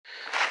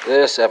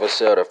This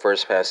episode of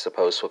First Past the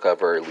Post will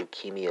cover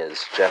leukemias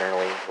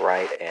generally,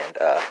 right? And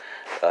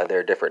there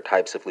are different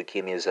types of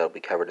leukemias that will be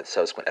covered in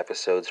subsequent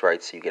episodes,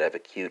 right? So you can have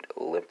acute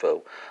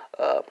lymphoblastic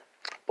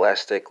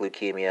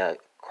leukemia,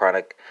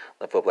 chronic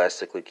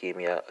lymphoblastic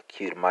leukemia,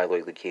 acute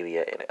myeloid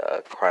leukemia,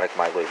 and chronic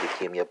myeloid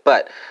leukemia.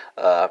 But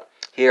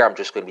here I'm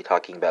just going to be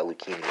talking about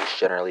leukemias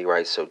generally,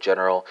 right? So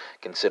general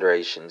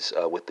considerations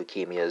with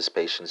leukemias,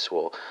 patients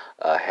will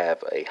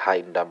have a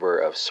high number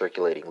of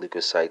circulating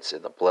leukocytes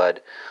in the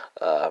blood,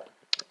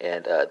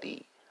 and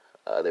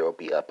there will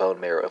be bone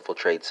marrow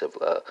infiltrates of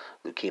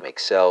leukemic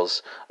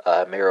cells.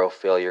 Marrow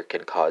failure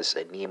can cause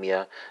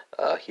anemia.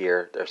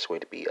 Here, there's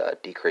going to be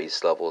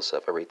decreased levels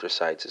of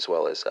erythrocytes as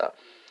well as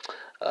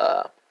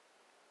uh,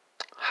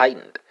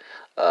 heightened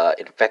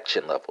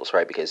infection levels,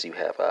 right? Because you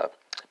have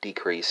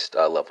decreased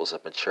levels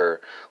of mature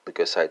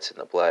leukocytes in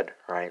the blood,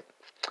 right?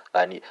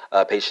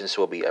 Patients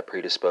will be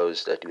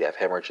predisposed to have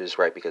hemorrhages,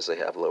 right, because they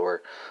have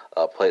lower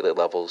platelet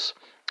levels.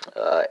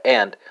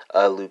 And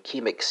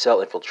leukemic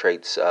cell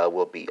infiltrates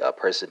will be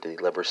present in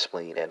the liver,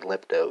 spleen, and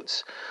lymph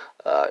nodes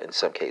in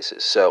some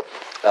cases. So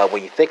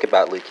when you think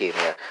about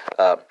leukemia,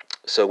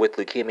 so with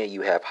leukemia,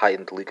 you have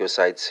heightened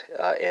leukocytes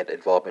and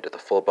involvement of the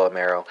full bone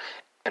marrow.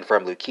 And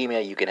from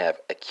leukemia, you can have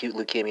acute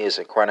leukemias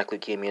and chronic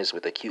leukemias.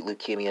 With acute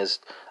leukemias,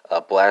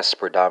 blasts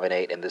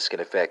predominate, and this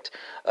can affect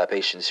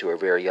patients who are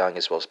very young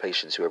as well as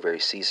patients who are very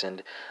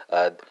seasoned.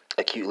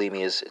 Acute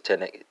leukemias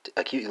tend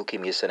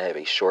to have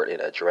a short and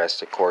a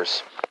drastic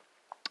course.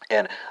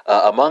 And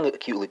among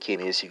acute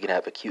leukemias, you can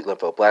have acute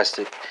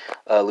lymphoblastic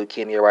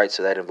leukemia, right?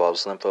 So that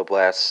involves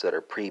lymphoblasts that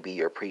are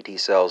pre-B or pre-T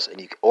cells,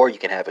 and or you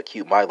can have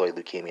acute myeloid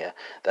leukemia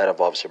that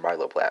involves your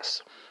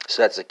myeloblasts.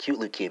 So that's acute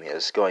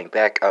leukemias. Going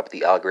back up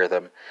the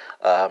algorithm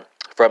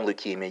from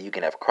leukemia, you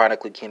can have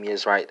chronic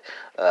leukemias, right?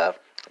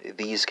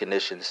 These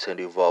conditions tend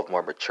to involve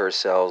more mature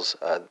cells.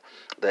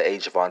 The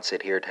age of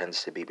onset here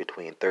tends to be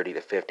between 30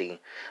 to 50,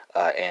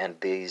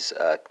 and these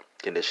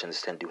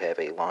conditions tend to have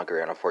a longer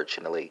and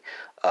unfortunately,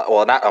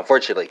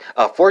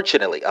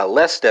 fortunately, a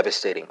less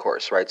devastating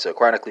course, right? So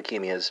chronic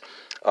leukemias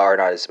are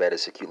not as bad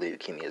as acute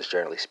leukemias,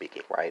 generally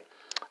speaking, right?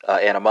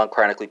 And among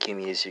chronic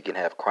leukemias, you can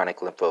have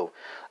chronic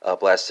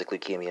lymphoblastic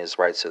leukemias,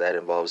 right? So that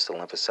involves the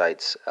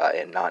lymphocytes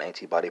and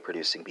non-antibody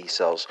producing B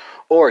cells.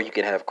 Or you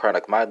can have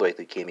chronic myeloid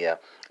leukemia,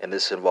 and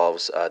this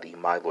involves the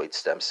myeloid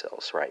stem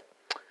cells, right?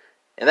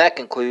 And that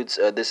concludes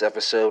this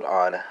episode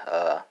on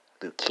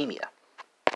leukemia.